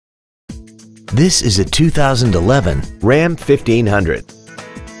This is a 2011 Ram 1500.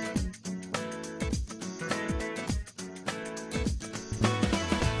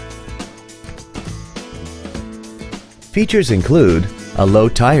 Features include a low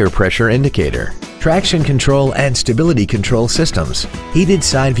tire pressure indicator, traction control and stability control systems, heated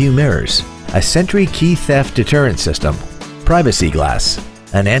side view mirrors, a Sentry key theft deterrent system, privacy glass,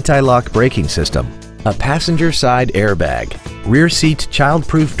 an anti-lock braking system, a passenger side airbag, rear seat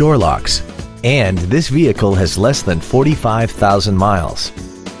child-proof door locks, and this vehicle has less than 45,000 miles.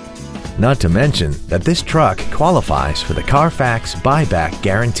 Not to mention that this truck qualifies for the Carfax buyback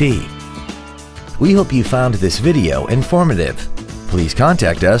guarantee. We hope you found this video informative. Please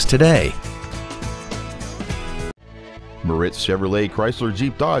contact us today. Moritz Chevrolet Chrysler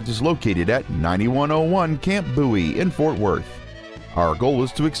Jeep Dodge is located at 9101 Camp Bowie in Fort Worth. Our goal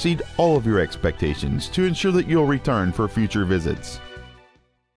is to exceed all of your expectations to ensure that you'll return for future visits.